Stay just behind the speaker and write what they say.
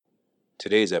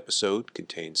Today's episode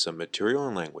contains some material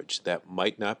and language that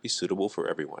might not be suitable for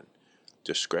everyone.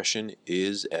 Discretion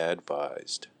is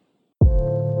advised.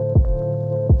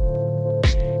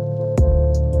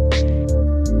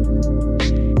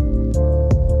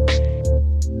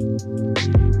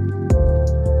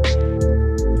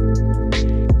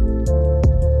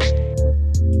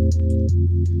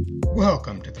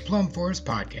 Welcome to the Plum Forest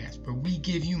Podcast, where we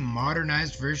give you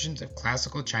modernized versions of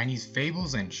classical Chinese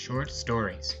fables and short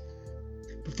stories.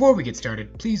 Before we get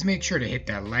started, please make sure to hit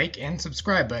that like and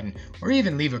subscribe button, or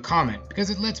even leave a comment, because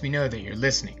it lets me know that you're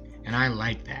listening, and I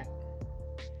like that.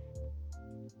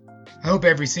 I hope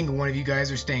every single one of you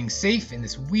guys are staying safe in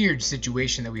this weird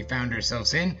situation that we found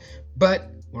ourselves in, but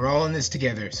we're all in this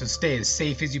together, so stay as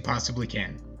safe as you possibly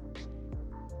can.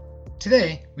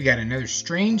 Today, we got another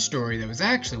strange story that was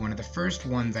actually one of the first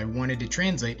ones I wanted to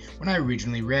translate when I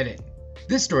originally read it.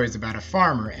 This story is about a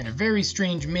farmer and a very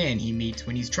strange man he meets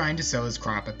when he's trying to sell his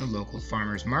crop at the local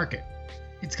farmer's market.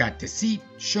 It's got deceit,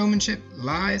 showmanship,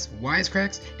 lies,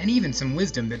 wisecracks, and even some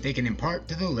wisdom that they can impart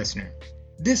to the listener.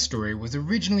 This story was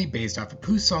originally based off of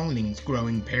Pu Songling's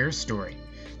Growing Pears story,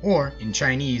 or in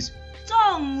Chinese,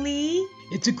 种梨.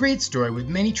 It's a great story with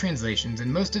many translations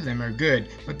and most of them are good,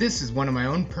 but this is one of my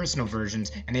own personal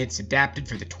versions and it's adapted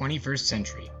for the 21st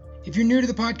century. If you're new to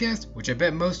the podcast, which I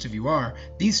bet most of you are,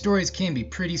 these stories can be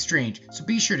pretty strange, so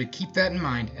be sure to keep that in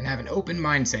mind and have an open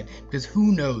mindset because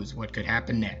who knows what could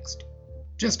happen next.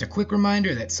 Just a quick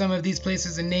reminder that some of these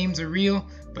places and names are real,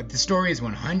 but the story is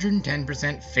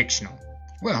 110% fictional.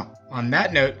 Well, on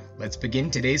that note, let's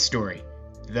begin today's story,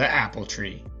 The Apple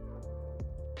Tree.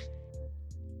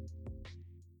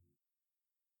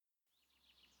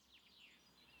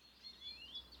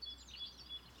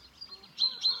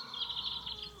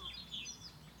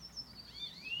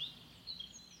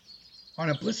 On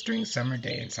a blistering summer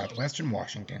day in southwestern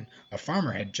Washington, a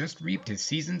farmer had just reaped his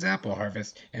season's apple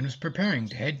harvest and was preparing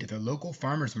to head to the local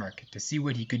farmer's market to see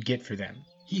what he could get for them.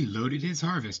 He loaded his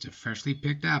harvest of freshly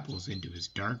picked apples into his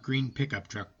dark green pickup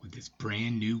truck with its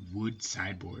brand new wood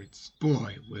sideboards.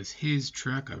 Boy, was his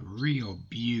truck a real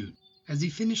beaut. As he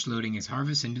finished loading his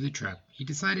harvest into the truck, he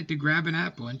decided to grab an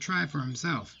apple and try for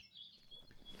himself.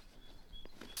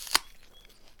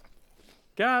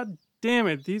 God damn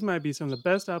it, these might be some of the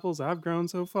best apples I've grown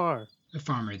so far. The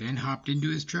farmer then hopped into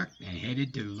his truck and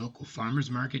headed to the local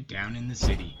farmer's market down in the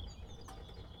city.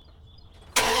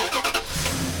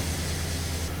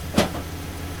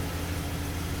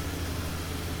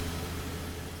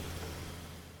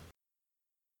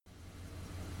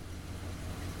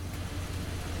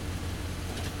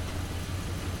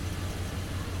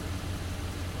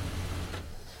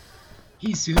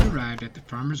 He soon arrived at the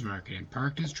farmer's market and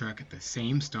parked his truck at the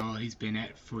same stall he's been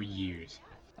at for years.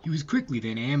 He was quickly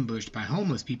then ambushed by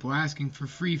homeless people asking for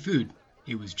free food.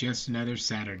 It was just another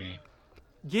Saturday.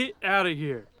 Get out of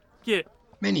here. Get.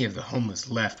 Many of the homeless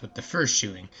left with the first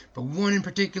shooing, but one in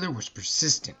particular was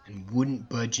persistent and wouldn't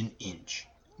budge an inch.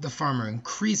 The farmer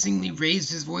increasingly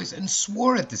raised his voice and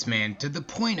swore at this man to the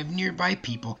point of nearby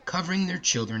people covering their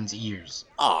children's ears.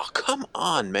 Aw, come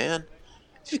on, man.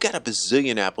 You've got a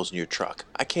bazillion apples in your truck.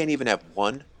 I can't even have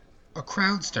one. A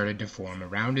crowd started to form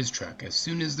around his truck as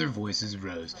soon as their voices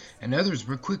rose, and others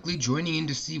were quickly joining in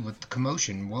to see what the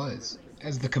commotion was.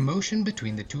 As the commotion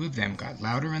between the two of them got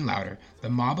louder and louder,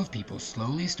 the mob of people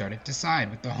slowly started to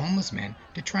side with the homeless man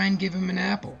to try and give him an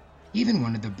apple. Even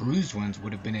one of the bruised ones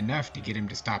would have been enough to get him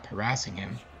to stop harassing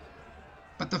him.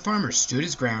 But the farmer stood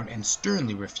his ground and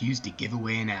sternly refused to give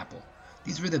away an apple.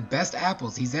 These were the best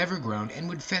apples he's ever grown and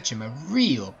would fetch him a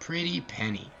real pretty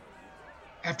penny.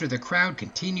 After the crowd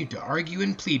continued to argue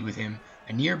and plead with him,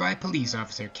 a nearby police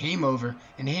officer came over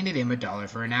and handed him $1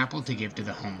 for an apple to give to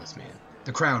the homeless man.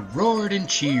 The crowd roared and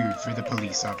cheered for the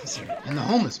police officer, and the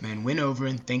homeless man went over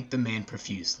and thanked the man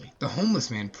profusely. The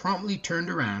homeless man promptly turned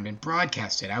around and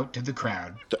broadcasted out to the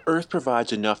crowd. The earth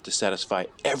provides enough to satisfy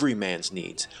every man's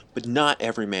needs, but not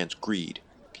every man's greed.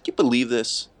 Can you believe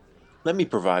this? Let me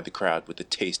provide the crowd with the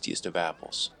tastiest of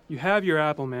apples. You have your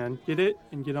apple, man. Get it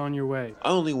and get on your way. I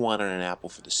only wanted an apple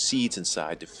for the seeds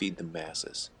inside to feed the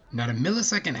masses. Not a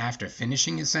millisecond after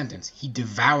finishing his sentence, he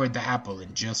devoured the apple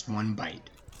in just one bite.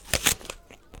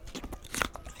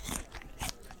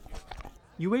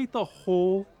 You ate the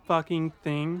whole fucking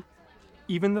thing?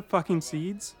 Even the fucking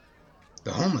seeds?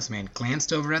 The homeless man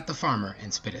glanced over at the farmer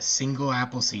and spit a single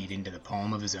apple seed into the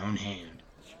palm of his own hand.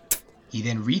 He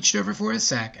then reached over for his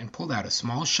sack and pulled out a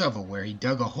small shovel where he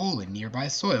dug a hole in nearby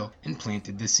soil and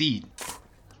planted the seed.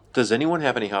 Does anyone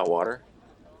have any hot water?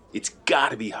 It's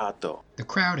gotta be hot though. The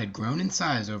crowd had grown in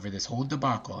size over this whole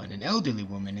debacle, and an elderly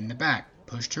woman in the back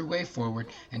pushed her way forward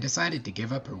and decided to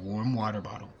give up her warm water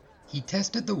bottle. He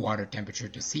tested the water temperature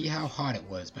to see how hot it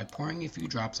was by pouring a few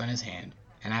drops on his hand,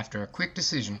 and after a quick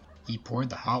decision, he poured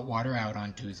the hot water out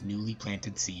onto his newly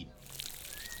planted seed.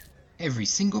 Every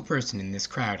single person in this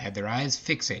crowd had their eyes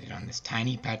fixated on this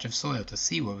tiny patch of soil to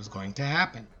see what was going to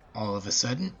happen. All of a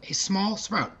sudden, a small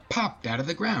sprout popped out of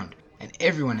the ground, and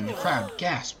everyone in the crowd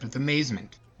gasped with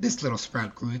amazement. This little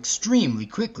sprout grew extremely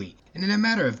quickly, and in a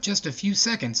matter of just a few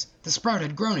seconds, the sprout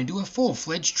had grown into a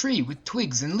full-fledged tree with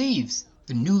twigs and leaves.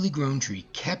 The newly grown tree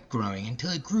kept growing until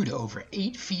it grew to over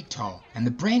 8 feet tall, and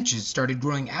the branches started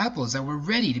growing apples that were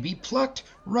ready to be plucked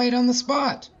right on the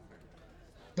spot.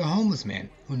 The homeless man,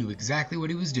 who knew exactly what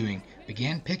he was doing,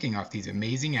 began picking off these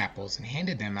amazing apples and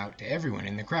handed them out to everyone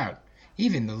in the crowd,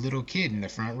 even the little kid in the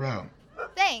front row.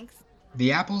 Thanks.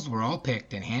 The apples were all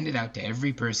picked and handed out to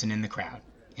every person in the crowd,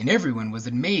 and everyone was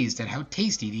amazed at how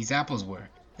tasty these apples were,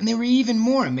 and they were even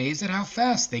more amazed at how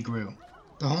fast they grew.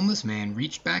 The homeless man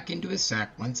reached back into his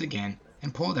sack once again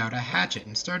and pulled out a hatchet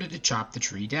and started to chop the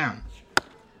tree down.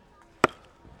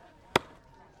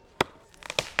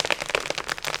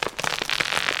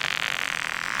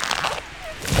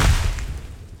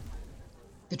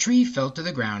 The tree fell to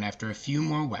the ground after a few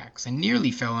more whacks and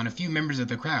nearly fell on a few members of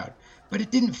the crowd, but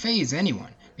it didn't faze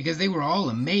anyone because they were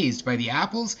all amazed by the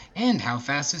apples and how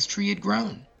fast this tree had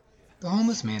grown. The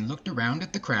homeless man looked around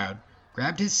at the crowd,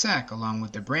 grabbed his sack along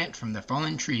with the branch from the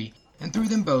fallen tree, and threw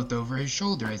them both over his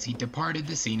shoulder as he departed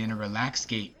the scene in a relaxed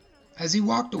gait. As he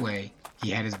walked away,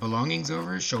 he had his belongings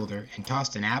over his shoulder and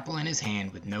tossed an apple in his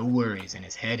hand with no worries and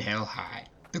his head held high.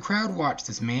 The crowd watched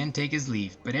this man take his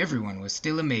leave, but everyone was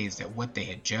still amazed at what they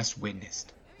had just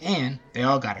witnessed. And they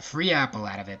all got a free apple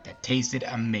out of it that tasted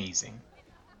amazing.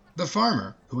 The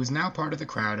farmer, who was now part of the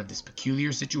crowd of this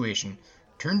peculiar situation,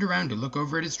 turned around to look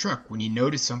over at his truck when he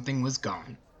noticed something was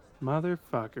gone.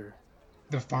 Motherfucker.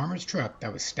 The farmer's truck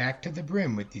that was stacked to the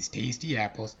brim with these tasty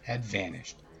apples had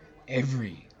vanished.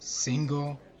 Every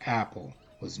single apple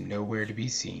was nowhere to be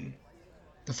seen.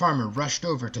 The farmer rushed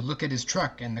over to look at his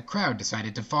truck, and the crowd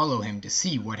decided to follow him to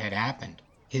see what had happened.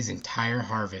 His entire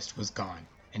harvest was gone,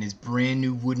 and his brand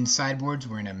new wooden sideboards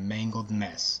were in a mangled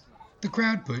mess. The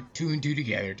crowd put two and two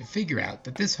together to figure out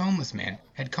that this homeless man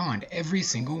had conned every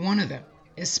single one of them,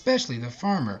 especially the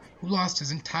farmer who lost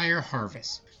his entire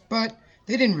harvest. But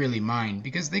they didn't really mind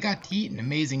because they got to eat an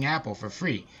amazing apple for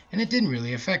free, and it didn't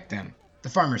really affect them. The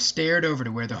farmer stared over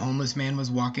to where the homeless man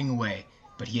was walking away,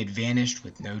 but he had vanished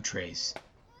with no trace.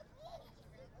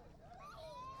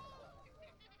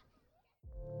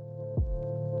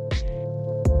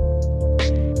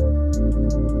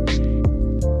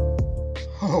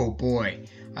 Oh boy,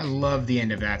 I love the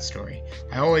end of that story.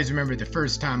 I always remember the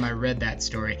first time I read that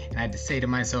story and I had to say to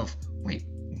myself, wait,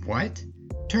 what?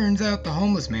 Turns out the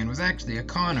homeless man was actually a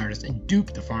con artist and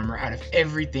duped the farmer out of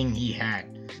everything he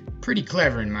had. Pretty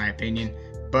clever in my opinion,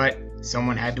 but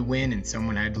someone had to win and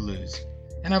someone had to lose.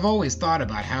 And I've always thought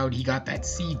about how he got that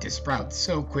seed to sprout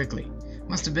so quickly.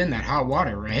 Must have been that hot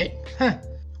water, right? Huh.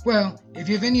 Well, if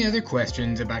you have any other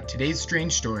questions about today's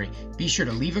strange story, be sure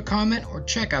to leave a comment or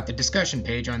check out the discussion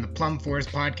page on the Plum Forest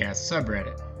Podcast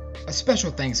subreddit. A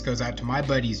special thanks goes out to my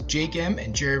buddies Jake M.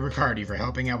 and Jerry Riccardi for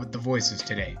helping out with the voices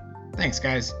today. Thanks,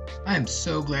 guys. I am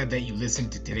so glad that you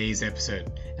listened to today's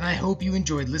episode, and I hope you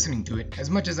enjoyed listening to it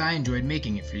as much as I enjoyed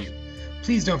making it for you.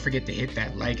 Please don't forget to hit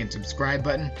that like and subscribe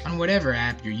button on whatever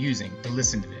app you're using to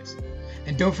listen to this.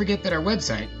 And don't forget that our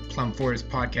website,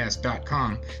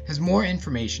 plumforestpodcast.com, has more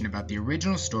information about the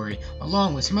original story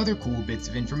along with some other cool bits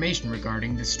of information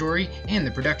regarding the story and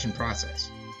the production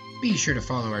process. Be sure to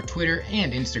follow our Twitter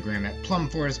and Instagram at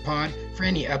plumforestpod for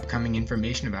any upcoming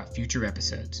information about future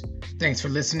episodes. Thanks for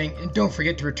listening, and don't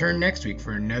forget to return next week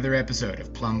for another episode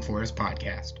of Plum Forest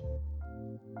Podcast.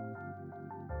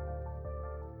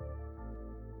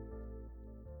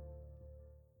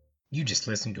 You just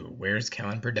listened to a Where's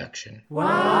Kellen production.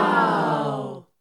 Wow!